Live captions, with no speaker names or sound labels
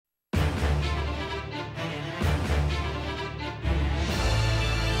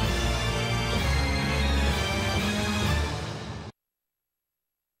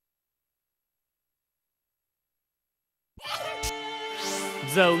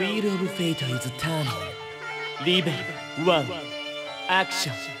The wheel of fate is turning. Level 1.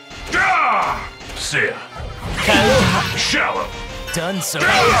 Action. Sia. Counter. Shallow. Done so.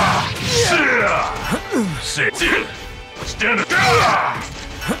 Sia. Stand up.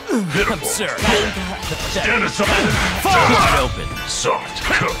 Absurd. Stand aside. Wide open. Soft.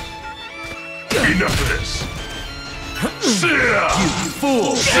 Enough of this. Sia. You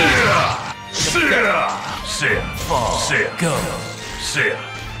fool. Sia. Fall. Sia. Go. Sia.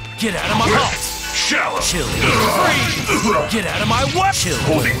 Get out of my house. Shallow. Chill. Freeze. Get out of my way. Chill.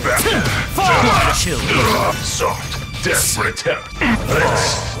 Holding back. Fall. Chill. Soft. Desperate attempt. This.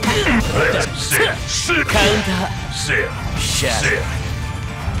 Sia. Counter. Sia. Shatter. Sia.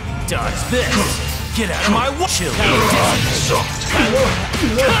 Dodge this. Get out of my way. Chill. Soft.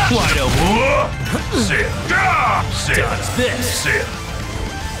 Wide open. Sia. Sia. Dodge this. Sia.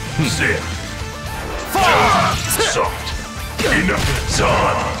 Sia. Fall. Soft. Enough.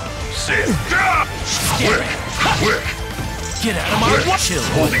 Son. Sia. Quick. Quick. Get out of my way. Chill.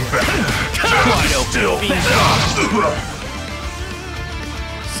 Holding back. Wide open. Still.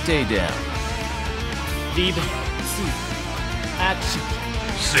 Stay down. Level 2. Action.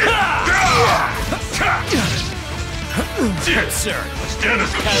 Sia. Absurd. Stand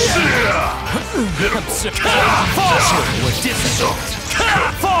aside. Absurd. Fall. We're different. Soft.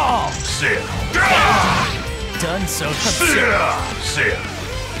 Fall. Sia. Done so. Absurd. Sia.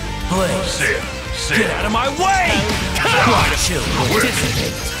 Blaze. Sia. Sia. Get out of my way. Wide chill. We're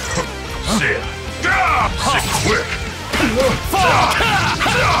different. Sia. Quick. Fall.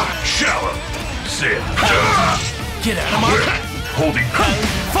 Shallow. Sia. Get out of my way. Holding.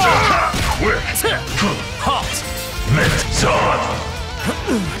 Fall. Quick. Halt. Menton.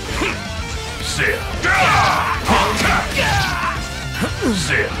 Sia.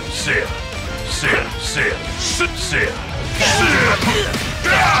 Sia. Sia. Sia. Sia. Sia.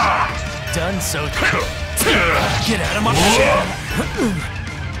 Done so. Get out of my way.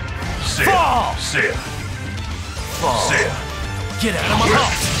 Fall. Sia. Fall. Sia. Get out of my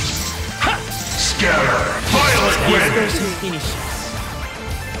house. Scatter. Violent wind. Finish.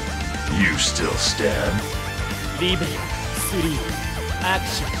 You still stand. Level 3.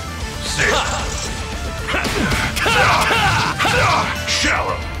 Action. Sia.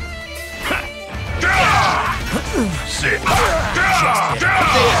 Shallow. Sia.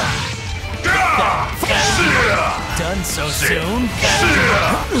 Done so soon.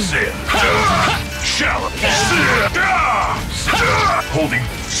 Sia. Shallow. Holding.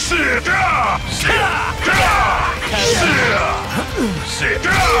 Sia.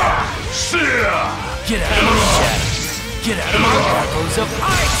 Get out of my shadow. Get out of my arrows of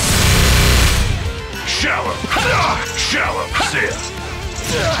ice. Shallow. Shallow. Sia.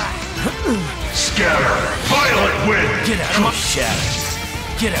 Scatter. Violent wind. Get out of my shadow.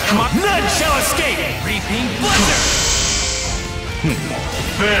 Get out of my... None shall escape! Reaping blizzard!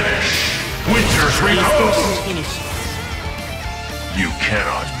 Vanish. Winter's repose. Finish. You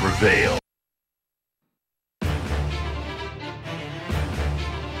cannot prevail.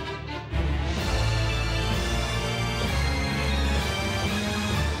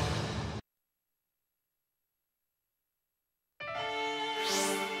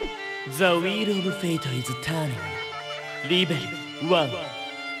 The wheel of fate is turning. Level 1.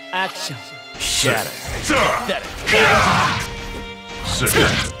 Action. Shatter. That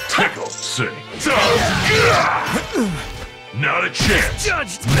Tickle. Sing. Not a chance.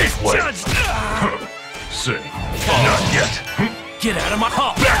 judged. Make way. Judged. Sing. Not yet. Get out of my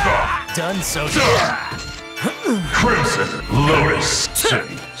hall. Back off. Done so. Crimson Lotus.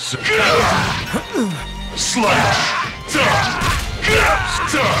 Sing. Slash.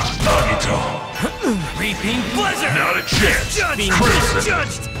 Agito. Reaping blizzard. Not a chance. Judged. Crimson.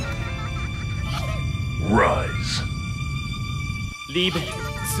 Judged. Rise. Level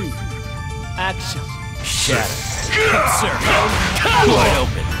 2. Action. Shatter. Absurd. Wide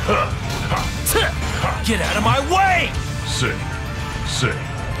open. Get out of my way. Sing.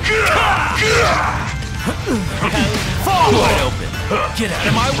 Fall. Wide open. Get out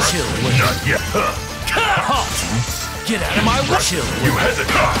of my chill. Not yet. Halt. Get out of my way. Chill. You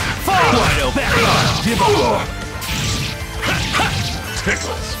hesitate. Fall. Wide open. Give up.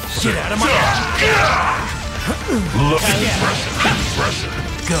 Tickles. Get out of my Look impressive.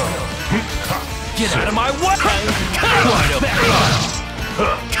 Go. Get out of my way. Wide open.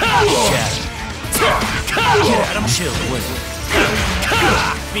 Shatter. Get out of my chill.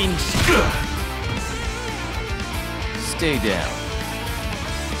 Finish. Stay down.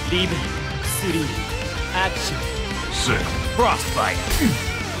 Level 3. Action. Sing. Frostbite.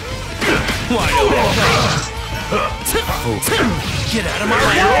 Wide open. Get out of my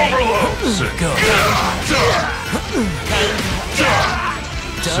way! Overload! Go.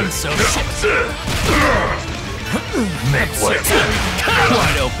 Done so shit. Make way!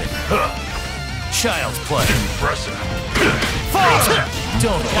 Wide open. Child's play. Impressive! Fall!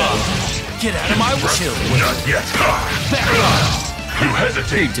 Don't fall. Get out of my chill. Not yet! Back off. You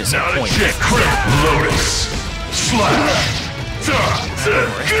hesitate! Not a disappointed. chance! Lotus! Slash!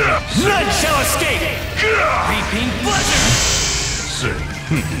 None shall escape! Reaping blizzard! Sit.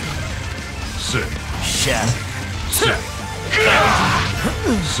 Sit. Shatter. Sit.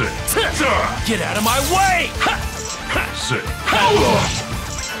 Sit. Get out of my way! Sit.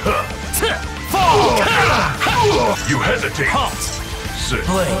 Fall! You hesitate! Halt! Sit.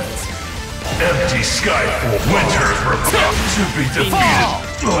 Blades. Empty sky for winter's rebuff to be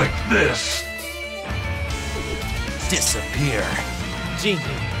defeated like this. Disappear. Jin